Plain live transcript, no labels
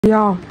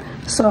Y'all,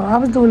 so I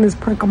was doing this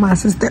prank on my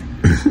sister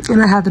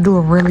and I had to do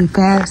it really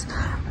fast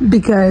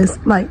because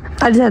like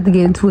I just had to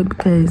get into it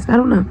because I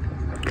don't know,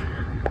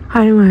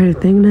 I didn't want her to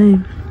think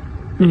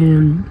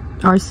name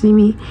or see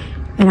me,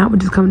 and I would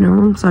just come in the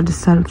room, so I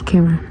just set up the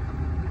camera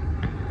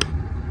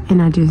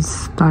and I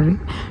just started.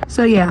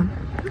 So yeah,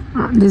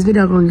 this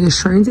video gonna get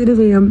straight into the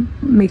video.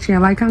 Make sure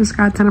you like, comment,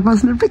 subscribe, turn on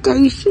post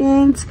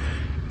notifications,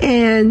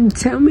 and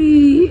tell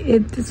me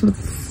if this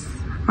was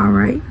all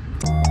right.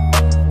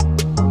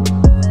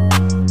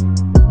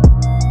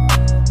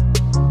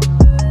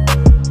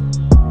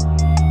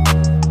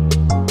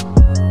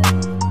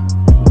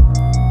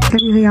 Tell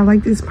me how y'all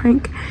like this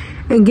prank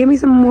and give me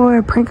some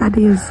more prank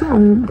ideas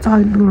on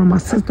talking to my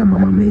sister, my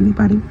mama,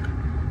 anybody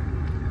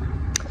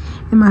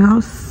in my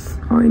house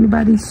or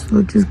anybody.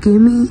 So just give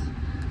me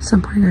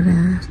some prank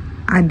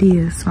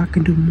ideas so I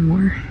can do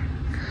more.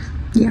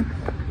 Yeah.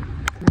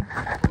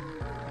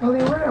 Oh,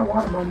 they were that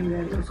water bottle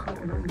that it was cold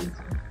on me.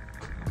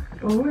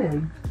 Oh,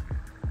 when?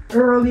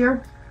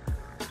 Earlier.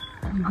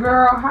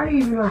 Girl, how do you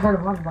even know how to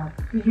water bottle?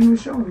 You were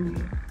showing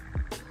me.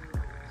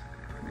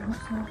 I'm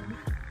sorry.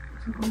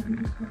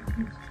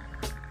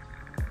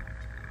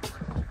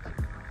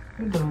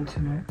 You're doing too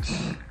much.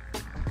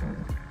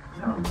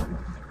 No.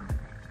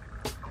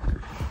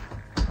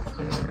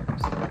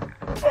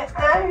 I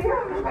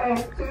am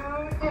back to you.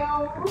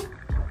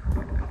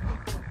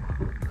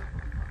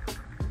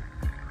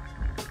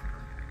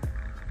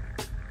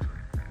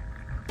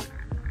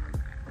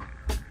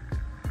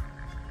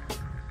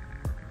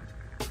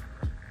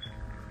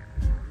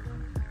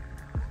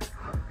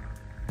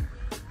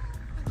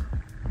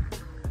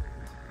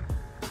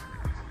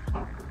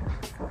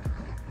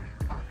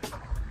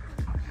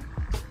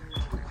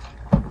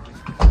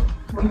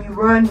 When you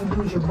run, you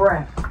lose your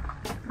breath.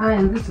 I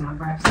ain't losing my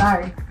breath.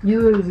 Sorry.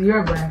 You lose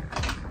your breath.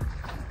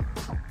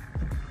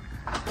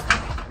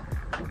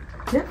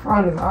 Your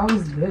phone is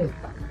always good.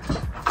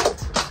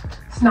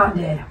 It's not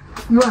dead.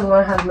 You want to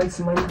learn how to make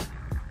some money?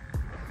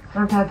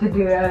 I'm about to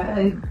do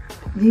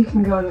you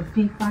can go to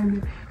Feet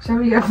Finder. Show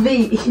me your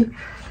feet.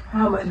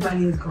 How much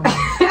money is going? I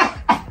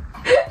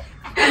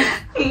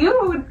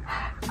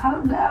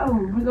don't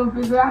know. We're going to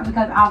figure out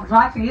because I was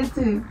watching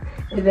YouTube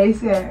and they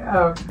said,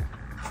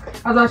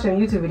 I was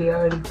watching a YouTube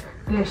video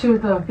and she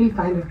was on Feet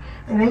Finder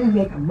and they be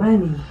making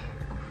money.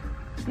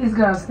 This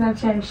girl on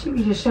Snapchat, she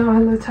be just showing her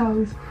little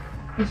toes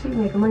and she be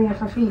making money off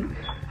her feet.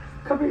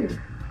 Come here.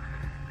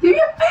 Give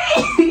your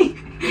feet!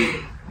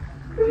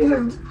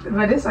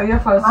 But this on your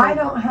phone. I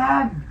don't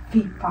have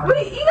Feet Finder.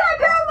 Wait, you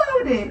gotta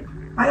download it.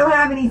 I don't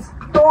have any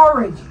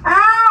storage.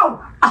 Ow!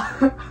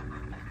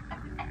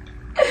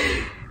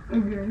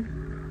 Okay.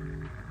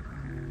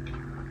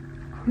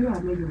 You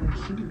gotta make it look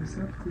cute or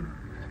something.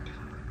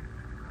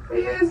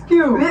 It is cute.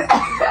 Come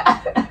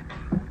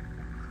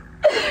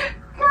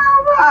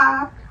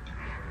on.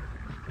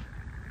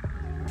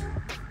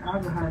 I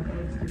don't know how to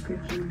edit the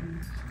picture.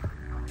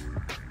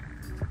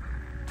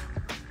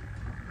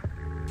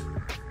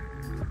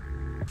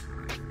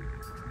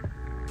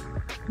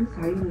 This is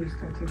how you need to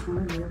start taking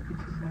money up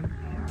because like,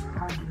 yeah, I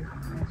do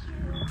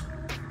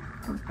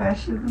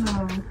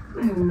professional.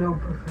 There's no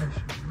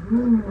professional.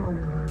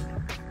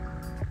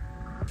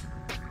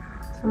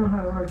 Tell me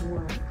how hard you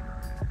want.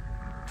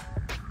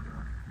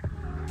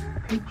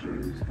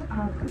 Pictures.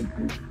 I'll take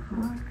pictures.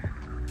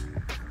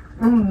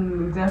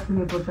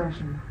 Definitely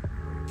professional.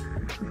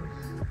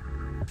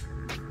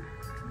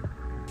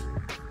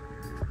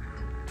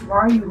 Why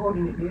are you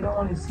holding it? They don't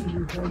want to see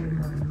you holding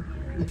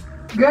it.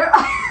 Girl,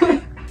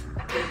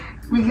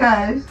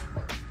 because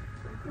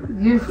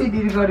your feet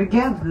need to go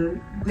together.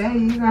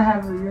 Then you're gonna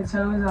have your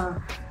toes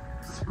all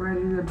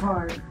spreading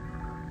apart.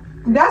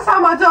 That's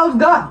how my toes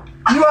go.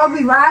 You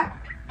ugly, right?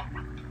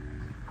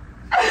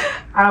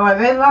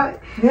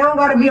 They don't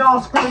gotta be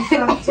all squished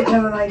up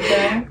together like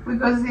that. We're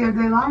gonna see if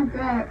they like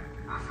that.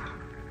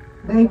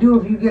 They do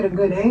if you get a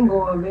good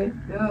angle of it.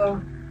 Duh.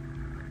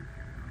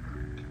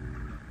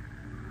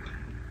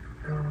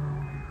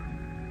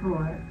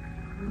 What?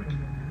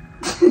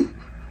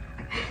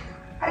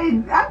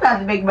 I'm about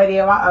to make money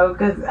on my own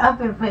because I'm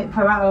gonna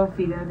put my own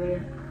feet on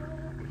there.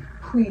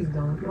 Please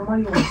don't.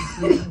 Nobody wants to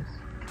see this.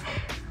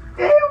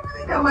 They don't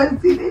really don't want to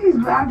see these,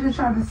 but I'm just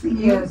trying to see.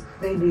 Yes,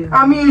 they do.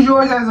 I'm gonna use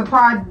yours as a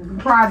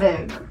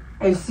product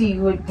and see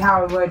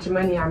how much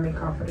money I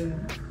make off of these.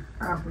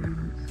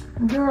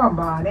 Girl,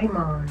 bye, they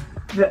mine.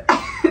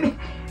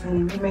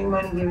 And if you make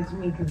money, give it to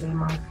me because they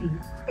my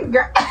feet.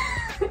 Girl.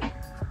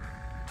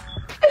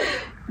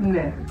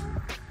 No.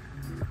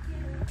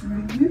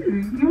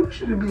 You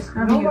should have been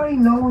scrubbing. Nobody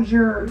knows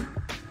your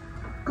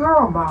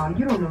girl, bye.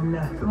 You don't know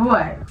nothing.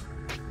 What?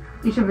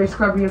 You should be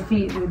scrubbing your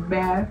feet in the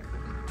bath.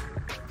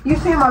 You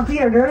saying my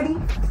feet are dirty?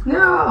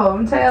 No,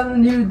 I'm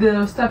telling you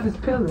the stuff is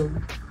peeling.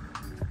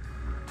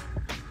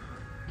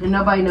 And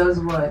nobody knows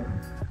what.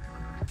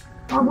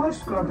 I was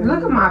scrubbing.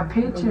 Look at my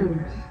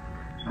pictures.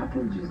 My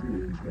pictures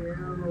need there.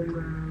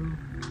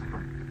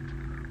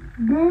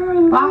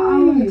 Barely. I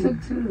only took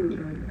 2.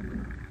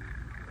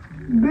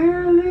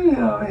 Barely.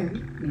 Oh, hey.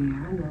 Yeah, I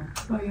know.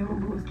 So you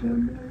have a still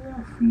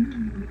your feet.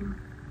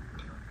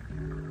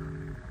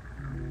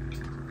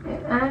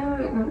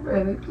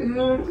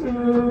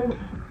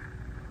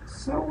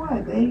 So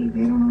what? They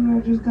don't know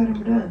I just got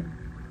them done.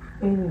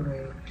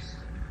 Anyways.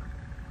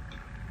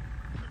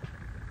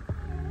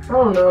 I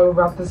don't know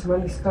about this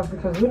money stuff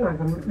because we're not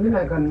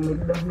gonna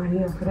make enough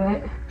money off of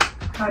that.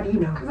 How do you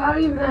know? Because I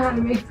don't even know how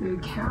to make the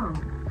account.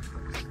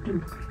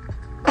 Stupid.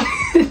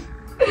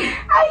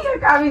 How you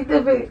got me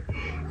stupid?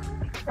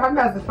 I'm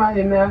about to find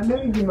it now.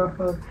 Let me get my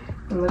phone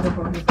and look up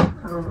on this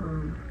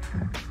account.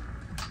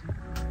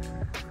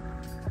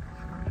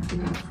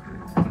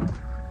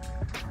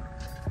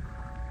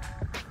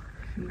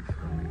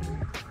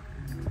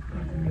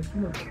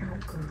 You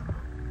account, girl.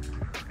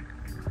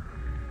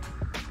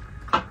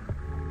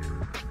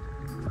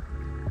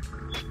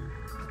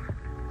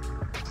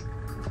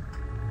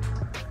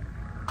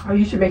 Oh,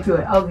 you should make you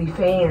an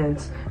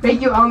OnlyFans. Make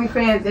you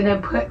OnlyFans and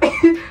then put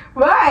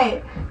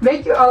right.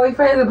 Make you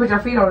OnlyFans and put your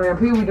feet on there.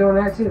 People be doing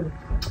that too.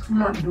 I'm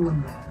not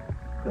doing that.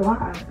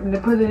 Why? And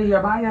then put it in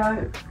your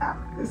bio.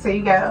 So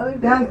you got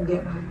OnlyFans.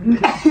 You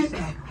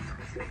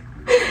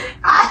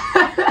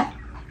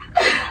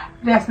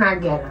That's not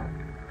ghetto.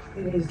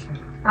 It is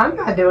ghetto. I'm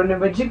not doing it,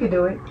 but you could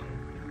do it.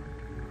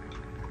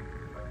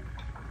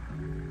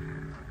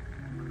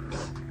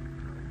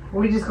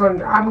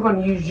 I'm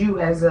gonna use you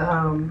as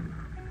a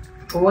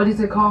what is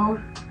it called?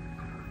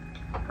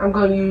 I'm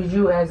gonna use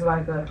you as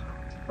like a.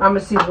 I'm gonna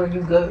see where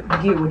you go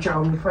get with your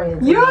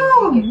OnlyFans. You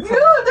do it.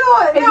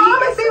 No, I'm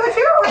gonna see where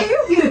you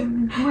get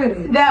with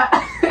it. No,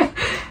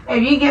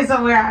 if you get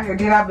somewhere out here,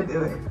 then I'm gonna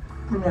do it.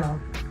 No,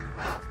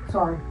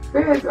 sorry.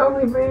 It's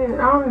OnlyFans.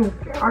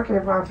 I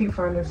can't find feet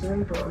finders, so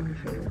they put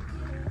OnlyFans.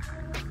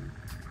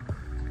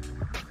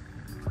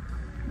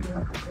 You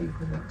have to pay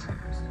for that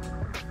type of stuff.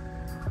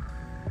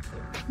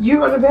 You're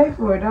gonna pay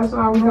for it. That's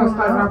why we're gonna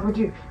start off with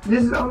you.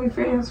 This is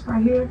OnlyFans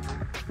right here.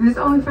 This is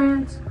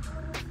OnlyFans.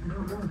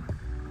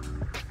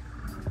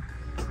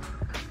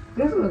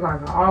 This looks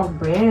like an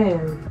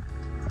off-brand.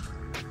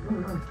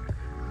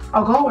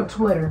 I'll go with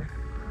Twitter.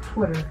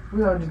 We're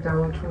gonna just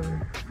download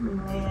Twitter.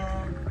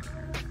 Man.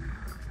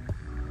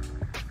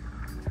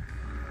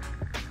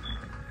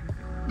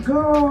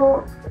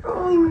 Girl, I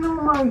don't even know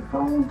my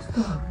phone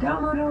stuff.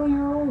 Download it on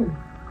your own.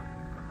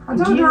 I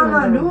told you I'm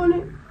not doing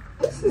it.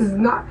 This is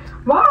not.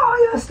 Why all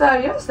your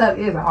stuff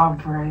is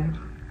off-brand.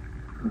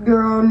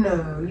 Girl,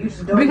 no. You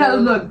just don't.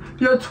 Because look,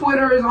 your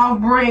Twitter is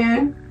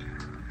off-brand.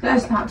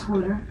 That's not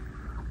Twitter.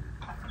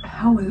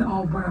 How is it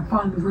off-brand?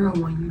 Find the real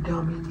one, you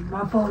dummy.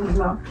 My phone is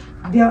not.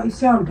 You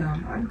sound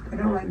dumb. I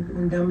don't like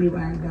when dumb people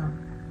act dumb.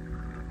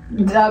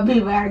 Dumb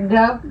people act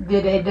dumb?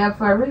 Did they dumb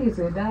for a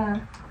reason? Duh.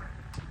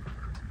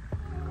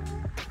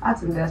 I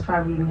think that's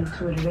probably in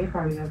Twitter. They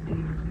probably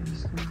updated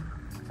this stuff.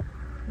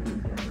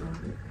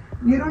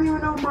 You don't even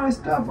know my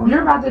stuff.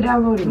 You're about to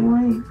download it.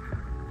 Wait.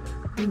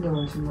 You're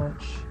doing too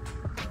much.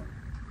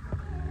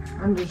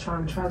 I'm just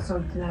trying to try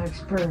something I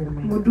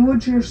experiment. Well, do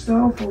it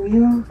yourself, for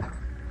real.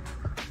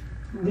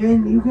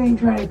 Then you can't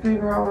try to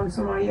figure out on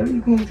somebody else.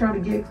 You can't try to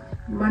get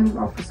money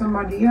off of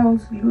somebody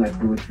else. You have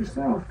to do it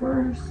yourself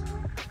first.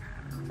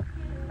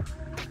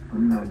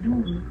 I'm not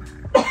doing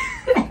it.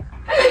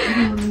 You're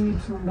gonna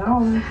need some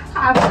dollars.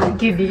 I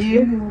forgive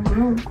you.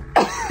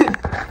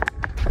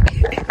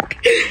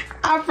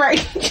 I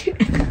forgive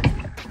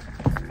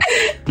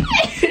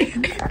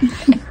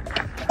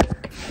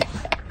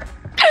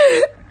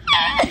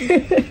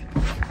you.